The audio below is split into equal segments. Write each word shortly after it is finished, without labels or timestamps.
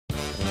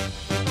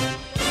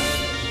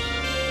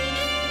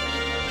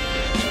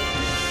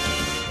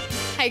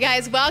Hey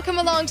guys, welcome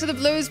along to the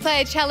Blues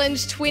Player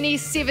Challenge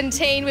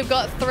 2017. We've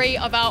got 3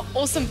 of our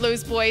awesome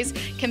Blues boys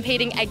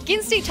competing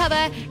against each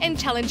other in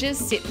challenges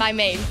set by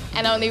me.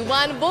 And only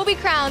one will be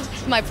crowned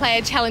my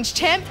Player Challenge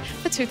champ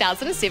for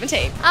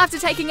 2017. After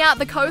taking out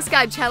the Coast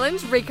Guard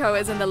Challenge, Rico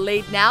is in the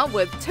lead now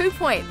with 2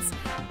 points.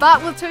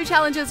 But with 2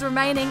 challenges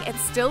remaining,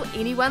 it's still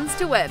anyone's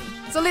to win.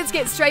 So let's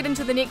get straight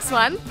into the next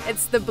one.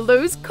 It's the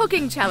Blues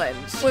Cooking Challenge.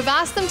 We've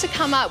asked them to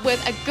come up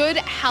with a good,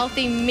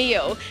 healthy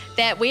meal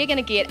that we're going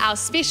to get our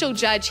special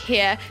judge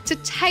here to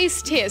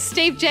taste test,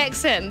 Steve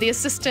Jackson, the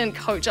assistant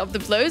coach of the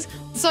Blues.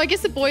 So I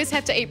guess the boys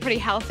have to eat pretty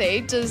healthy.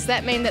 Does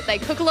that mean that they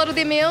cook a lot of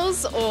their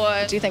meals,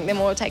 or do you think they're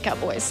more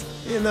takeout boys?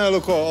 Yeah, no,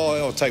 look,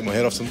 I'll take my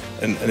hat off them.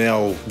 In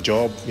our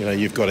job, you know,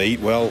 you've got to eat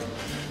well.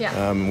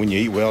 Yeah. When you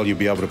eat well, you'll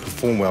be able to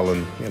perform well,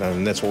 and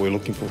and that's what we're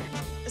looking for.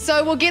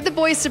 So we'll get the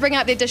boys to bring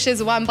out their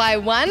dishes one by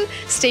one.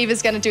 Steve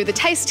is going to do the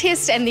taste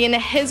test, and then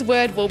his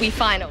word will be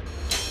final.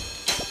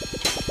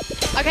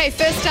 Okay,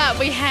 first up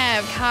we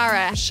have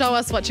Cara. Show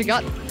us what you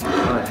got.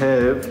 I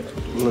have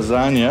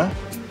lasagna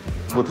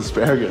with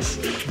asparagus.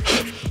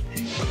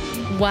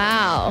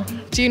 Wow.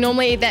 Do you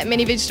normally eat that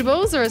many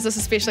vegetables, or is this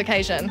a special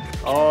occasion?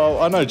 Oh,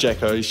 I know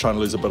Jacko, he's trying to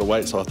lose a bit of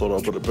weight, so I thought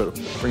I'd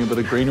bring a bit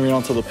of greenery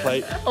onto the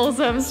plate.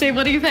 Awesome. Steve,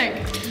 what do you think?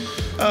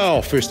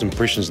 Oh, first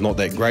impression's not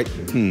that great.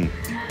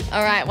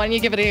 All right, why don't you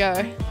give it a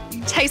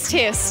go? Taste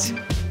test.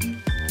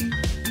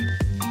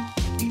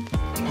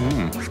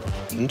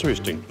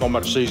 Interesting. Not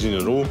much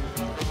seasoning at all.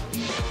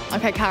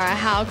 Okay, Cara,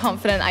 how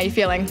confident are you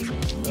feeling?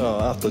 Oh,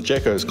 after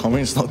Jacko's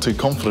comments, not too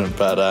confident,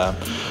 but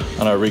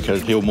I know Rico,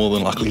 he'll more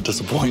than likely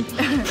disappoint.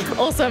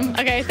 Awesome.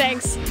 Okay,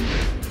 thanks.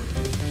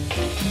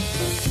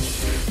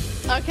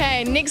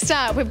 Okay, next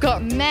up, we've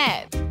got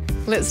Matt.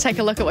 Let's take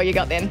a look at what you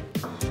got then.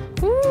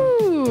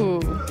 Ooh,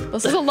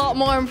 this is a lot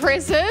more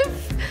impressive.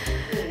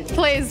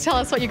 Please tell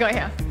us what you got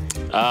here.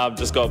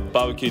 Just got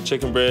barbecue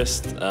chicken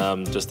breast,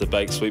 just a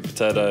baked sweet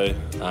potato,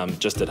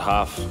 just at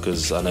half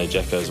because I know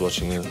Jacko's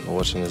watching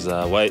his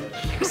weight.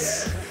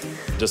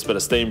 Just a bit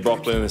of steamed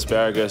broccoli and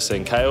asparagus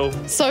and kale.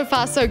 So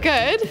far, so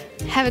good.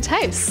 Have a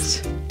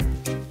taste.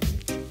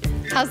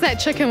 How's that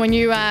chicken when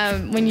you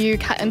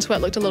cut into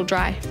it? Looked a little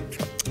dry.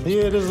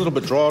 Yeah, it is a little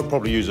bit dry. I'd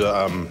probably use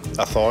a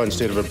thigh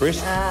instead of a breast.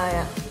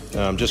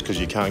 Yeah. Just because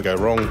you can't go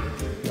wrong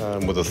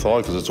with a thigh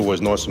because it's always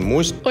nice and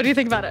moist. What do you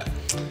think about it?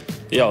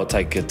 Yeah, I'll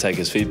take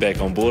his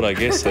feedback on board, I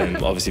guess, and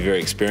obviously very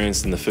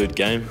experienced in the food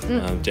game.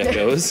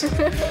 Jacko is.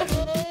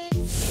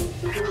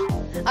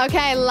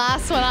 Okay,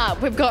 last one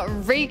up. We've got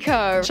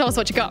Rico. Show us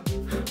what you got.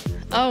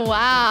 Oh,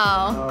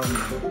 wow.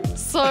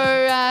 So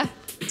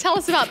tell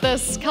us about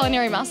this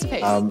culinary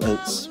masterpiece.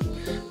 It's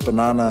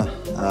banana,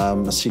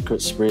 a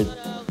secret spread,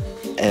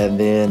 and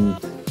then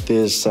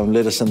there's some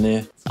lettuce in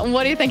there.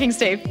 What are you thinking,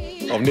 Steve?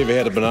 I've never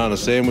had a banana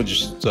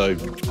sandwich, so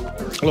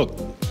look,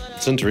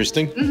 it's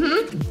interesting.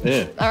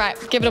 Yeah. All right,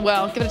 give it a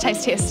whirl. Give it a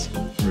taste test.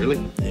 Really?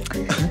 Yeah.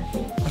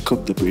 I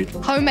cooked the bread.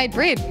 Homemade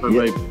bread?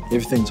 Homemade. Yeah,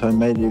 everything's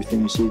homemade,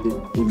 everything you see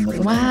there. Even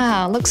the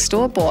wow, looks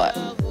store-bought.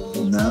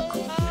 No,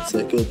 it's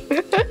that good.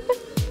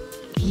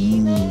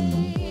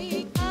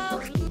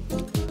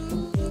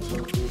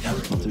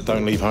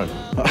 Don't leave home.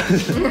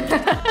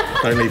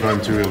 Don't leave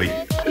home too early.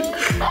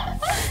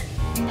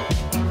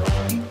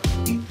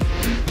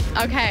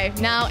 Okay,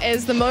 now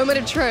is the moment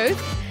of truth.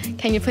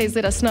 Can you please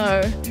let us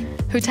know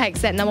who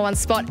takes that #1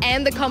 spot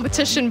and the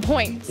competition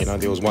points? You know,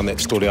 there was one that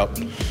stood out,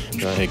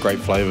 had great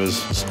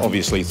flavours,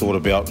 obviously thought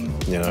about,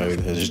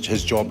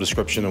 his job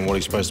description and what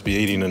he's supposed to be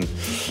eating, and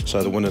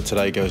so the winner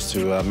today goes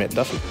to Matt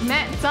Duffy.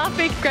 Matt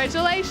Duffy,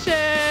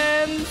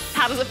 congratulations!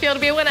 How does it feel to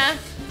be a winner?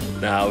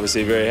 Nah,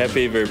 obviously very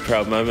happy, very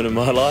proud moment in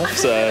my life,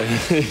 so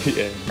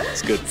yeah,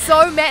 it's good.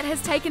 So Matt has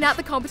taken out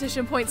the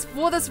competition points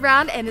for this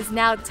round and is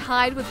now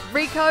tied with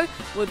Rico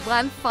with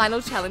one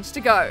final challenge to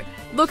go.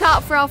 Look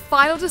out for our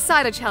final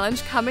decider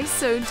challenge coming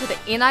soon to the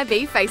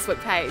NIB Facebook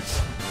page.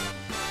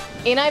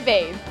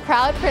 NIB,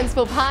 proud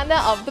principal partner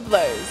of the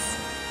Blues.